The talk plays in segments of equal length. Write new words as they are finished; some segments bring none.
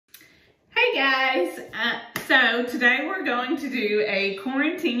guys, so today we're going to do a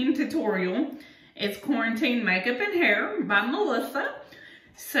quarantine tutorial. It's quarantine makeup and hair by Melissa.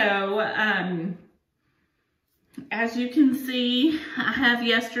 So as you can see, I have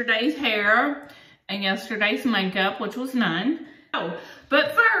yesterday's hair and yesterday's makeup, which was none. Oh,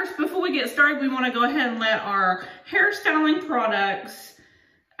 but first, before we get started, we want to go ahead and let our hairstyling products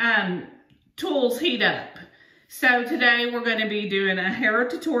tools heat up. So today we're going to be doing a hair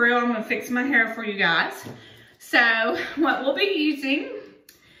tutorial. I'm going to fix my hair for you guys. So what we'll be using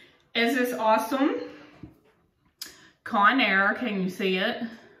is this awesome Conair, can you see it?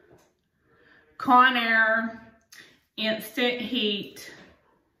 Conair Instant Heat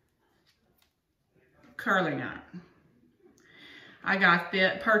Curling Iron. I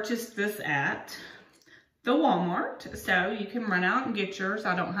purchased this at the Walmart, so you can run out and get yours.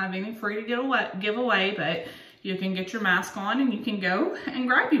 I don't have any free to give away, but you can get your mask on and you can go and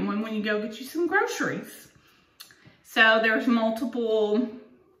grab you one when you go get you some groceries. So there's multiple,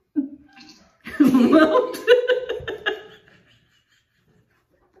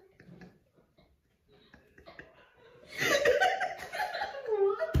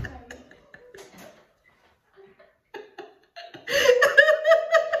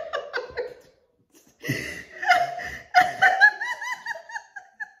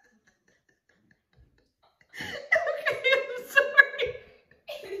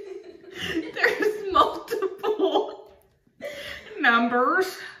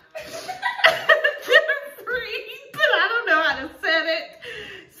 numbers that are free, but I don't know how to set it.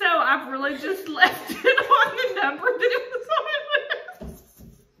 So I've really just left it on the number that it was on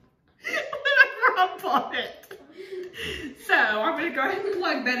whenever I bought it. So I'm going to go ahead and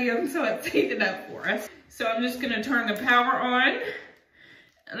plug that in so it's heated up for us. So I'm just going to turn the power on.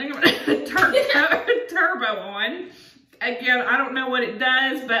 I think I'm going to turn turbo on. Again, I don't know what it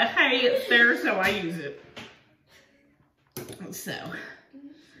does, but hey, it's there, so I use it. So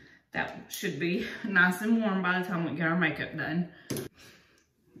that should be nice and warm by the time we get our makeup done.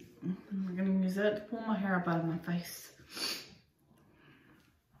 We're gonna use that to pull my hair up out of my face.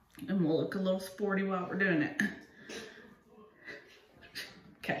 And we'll look a little sporty while we're doing it.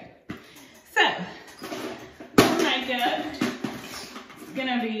 Okay, so makeup is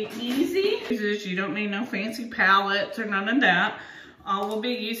gonna be easy. You don't need no fancy palettes or none of that. All we'll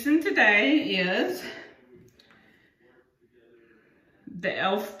be using today is the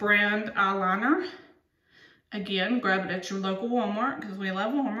e.l.f. brand eyeliner. Again, grab it at your local Walmart because we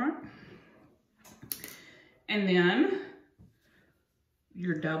love Walmart. And then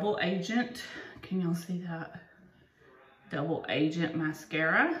your double agent, can y'all see that? Double agent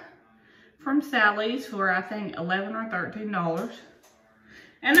mascara from Sally's for I think $11 or $13.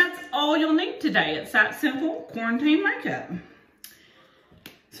 And that's all you'll need today. It's that simple, quarantine makeup.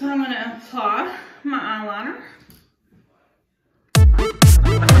 So I'm gonna apply my eyeliner.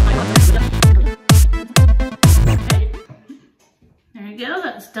 Okay, there you go,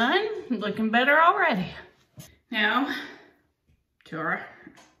 that's done. Looking better already. Now to our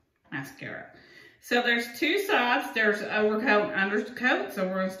mascara. So there's two sides, there's overcoat and undercoat. So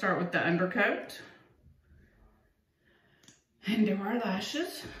we're gonna start with the undercoat and do our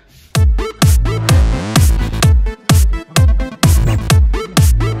lashes.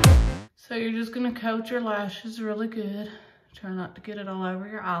 So you're just gonna coat your lashes really good. Try not to get it all over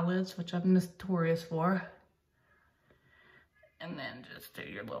your eyelids, which I'm notorious for. And then just do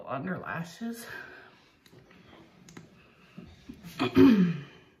your little under lashes. And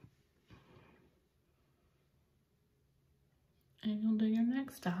you'll do your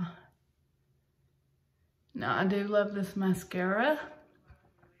next eye. Now I do love this mascara.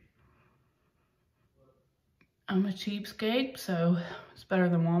 I'm a cheapskate, so it's better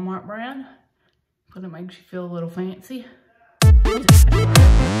than Walmart brand, but it makes you feel a little fancy. So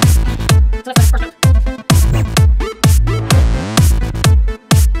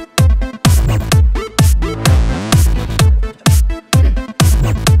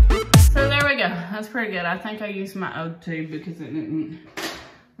there we go, that's pretty good. I think I used my O2 because it didn't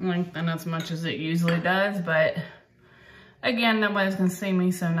lengthen as much as it usually does, but again, nobody's gonna see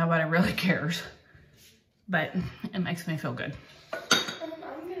me, so nobody really cares. But it makes me feel good.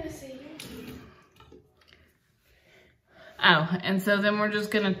 I'm gonna see you. Oh, and so then we're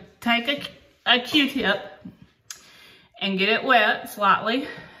just gonna take a Q-tip and get it wet slightly,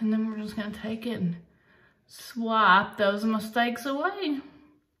 and then we're just gonna take it and swipe those mistakes away.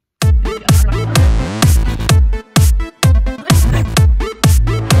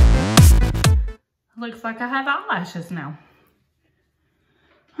 Looks like I have eyelashes now.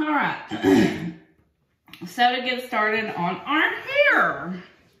 All right. So to get started on our hair.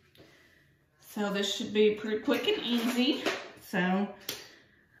 So this should be pretty quick and easy. So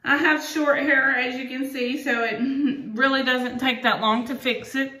I have short hair, as you can see, so it really doesn't take that long to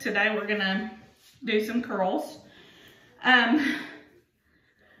fix it. Today we're gonna do some curls. I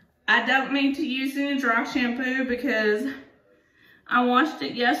don't need to use any dry shampoo because I washed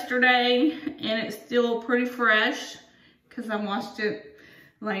it yesterday and it's still pretty fresh because I washed it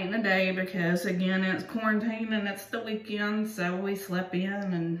late in the day because, again, it's quarantine and it's the weekend, so we slept in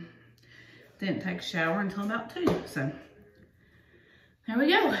and didn't take a shower until about 2. So there we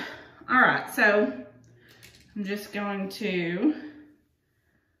go. All right, so I'm just going to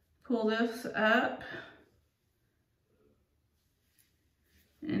pull this up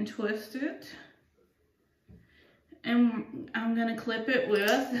and twist it. And I'm gonna clip it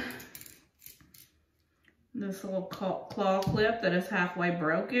with this little claw clip that is halfway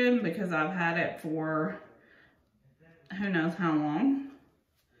broken because I've had it for who knows how long.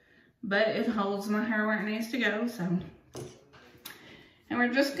 But it holds my hair where it needs to go, so. And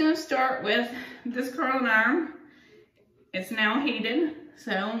we're just gonna start with this curling iron. It's now heated,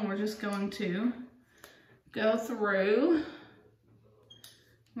 so we're just going to go through.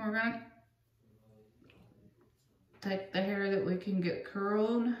 We're gonna take the hair that we can get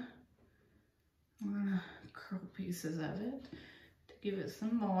curled. We're gonna curl pieces of it to give it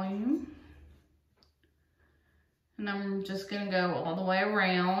some volume. And I'm just gonna go all the way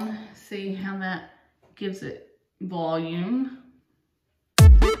around, see how that gives it volume.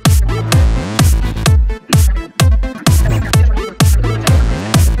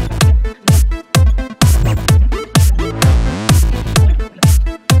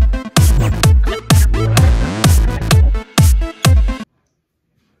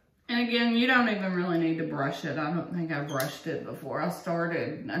 Again, you don't even really need to brush it. I don't think I brushed it before I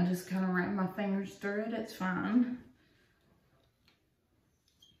started. I just kind of ran my fingers through it. It's fine.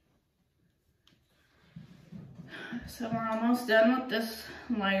 So we're almost done with this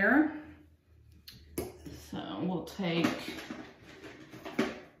layer. So we'll take,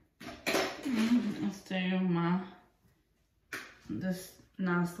 let's do this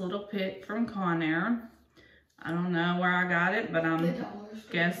nice little pick from Conair. I don't know where I got it, but I'm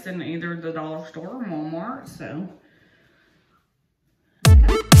guessing either the dollar store or Walmart, so.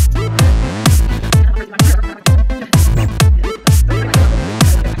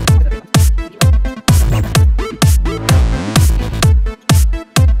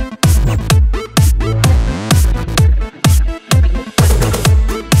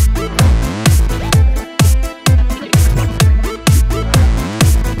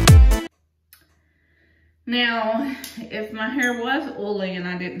 Now, if my hair was oily and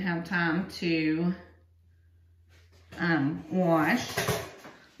I didn't have time to wash,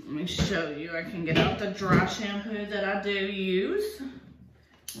 let me show you. I can get out the dry shampoo that I do use.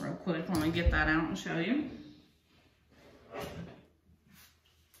 Real quick, let me get that out and show you.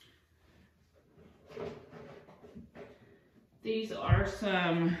 These are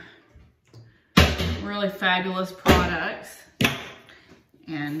some really fabulous products,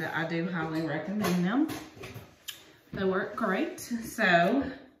 and I do highly recommend them. They work great. So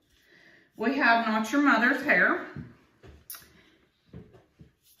we have Not Your Mother's Hair,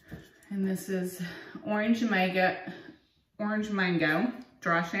 and this is Orange Mango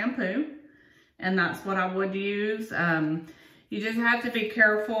dry shampoo, and that's what I would use. You just have to be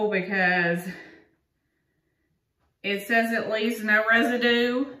careful because it says it leaves no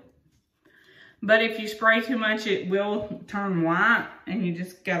residue. But if you spray too much, it will turn white, and you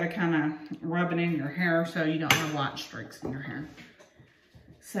just gotta kind of rub it in your hair so you don't have white streaks in your hair.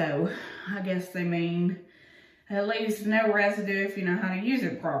 So I guess they mean it leaves no residue if you know how to use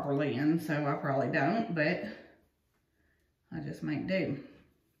it properly, and so I probably don't, but I just make do.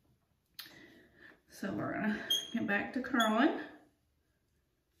 So we're gonna get back to curling.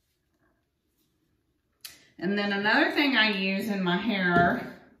 And then another thing I use in my hair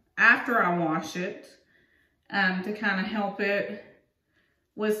after I wash it, to kind of help it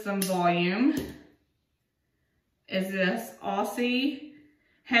with some volume, is this Aussie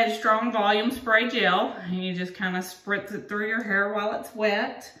Headstrong Volume Spray Gel. And you just kind of spritz it through your hair while it's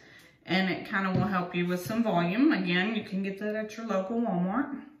wet, and it kind of will help you with some volume. Again, you can get that at your local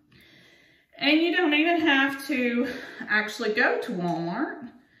Walmart. And you don't even have to actually go to Walmart,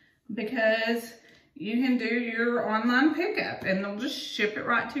 because you can do your online pickup and they'll just ship it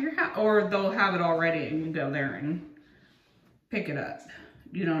right to your house, or they'll have it already and you go there and pick it up.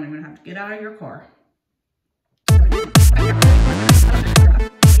 You don't even have to get out of your car.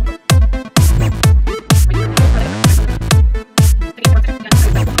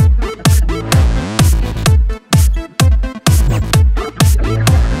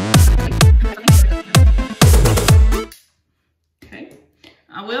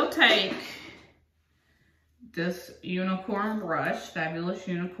 this unicorn brush, Fabulous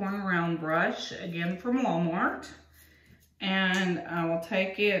Unicorn Round Brush, again from Walmart. And I will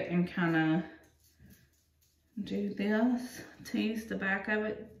take it and kind of do this, tease the back of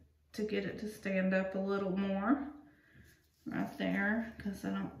it to get it to stand up a little more right there, because I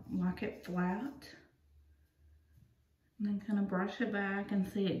don't like it flat. And then kind of brush it back and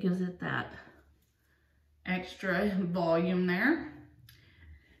see it gives it that extra volume there.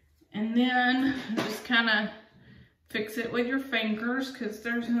 And then just kind of fix it with your fingers, because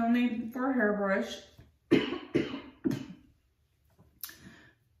there's no need for a hairbrush.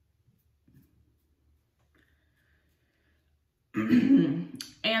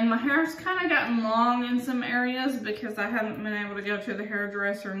 And my hair's kind of gotten long in some areas because I haven't been able to go to the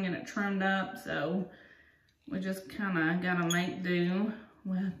hairdresser and get it trimmed up. So we just kind of got to make do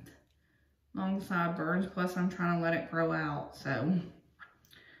with long sideburns. Plus I'm trying to let it grow out. So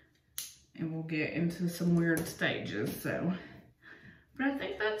and we'll get into some weird stages. So, but I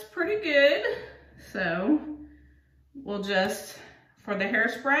think that's pretty good. So we'll just, for the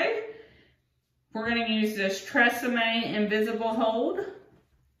hairspray, we're going to use this Tresemme Invisible Hold.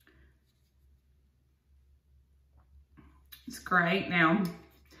 It's great. Now,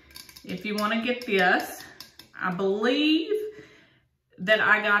 if you want to get this, I believe that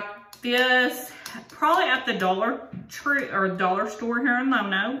I got this probably at the Dollar Tree or Dollar Store here in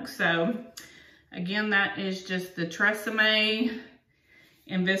Lone Oak. So, again, that is just the Tresemme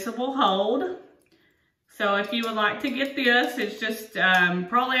Invisible Hold. So if you would like to get this, it's just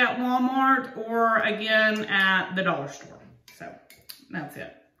probably at Walmart or again at the Dollar Store. So that's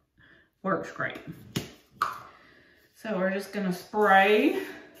it. Works great. So we're just gonna spray.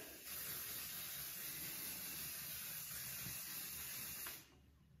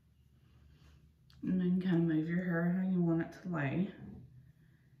 And then kind of move your hair how you want it to lay.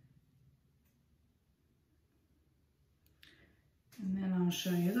 And then I'll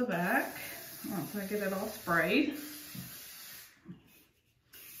show you the back once I get it all sprayed.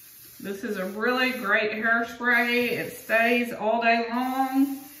 This is a really great hairspray. It stays all day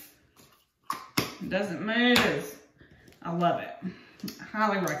long. It doesn't move. I love it. I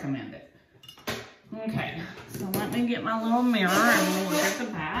highly recommend it. Okay, so let me get my little mirror and we'll look at the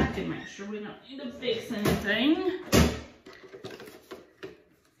back and make sure we don't need to fix anything.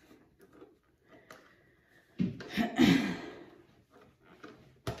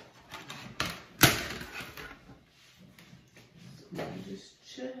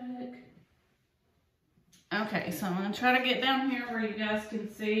 Okay, so I'm going to try to get down here where you guys can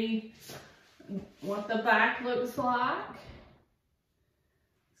see what the back looks like.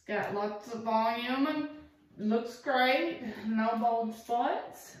 It's got lots of volume and looks great. No bald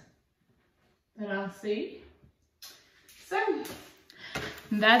spots that I see. So,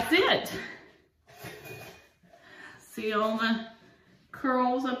 that's it. See all the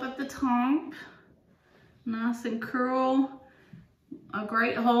curls up at the top. Nice and curl. A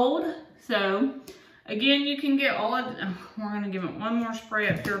great hold. So, again, you can get all of, we're going to give it one more spray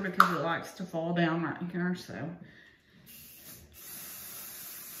up here because it likes to fall down right here. So,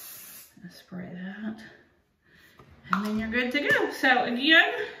 spray that. And then you're good to go. So,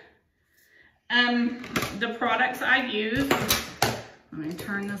 again, the products I use, let me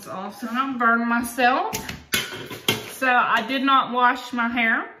turn this off so I don't burn myself. So, I did not wash my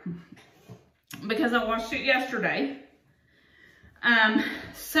hair because I washed it yesterday.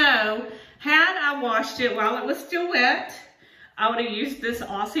 So, had I washed it while it was still wet, I would have used this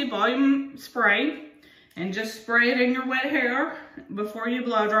Aussie Volume Spray and just spray it in your wet hair before you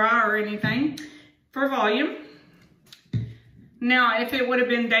blow dry or anything for volume. Now, if it would have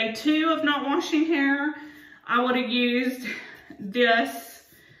been day 2 of not washing hair, I would have used this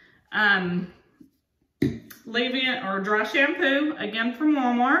leave-in or dry shampoo, again from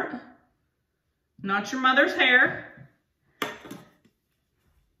Walmart, not your mother's hair.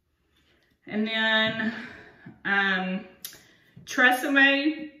 And then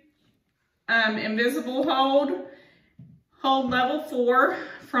Tresemme Invisible Hold Level 4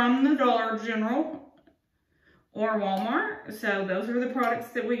 from the Dollar General or Walmart. So those are the products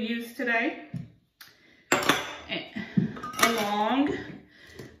that we use today. Along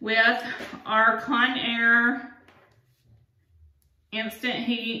with our Conair Instant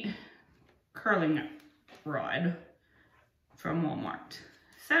Heat Curling Rod from Walmart.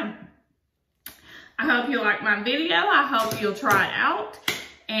 So, I hope you like my video. I hope you'll try it out.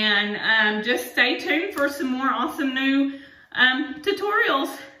 And just stay tuned for some more awesome new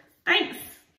tutorials. Thanks.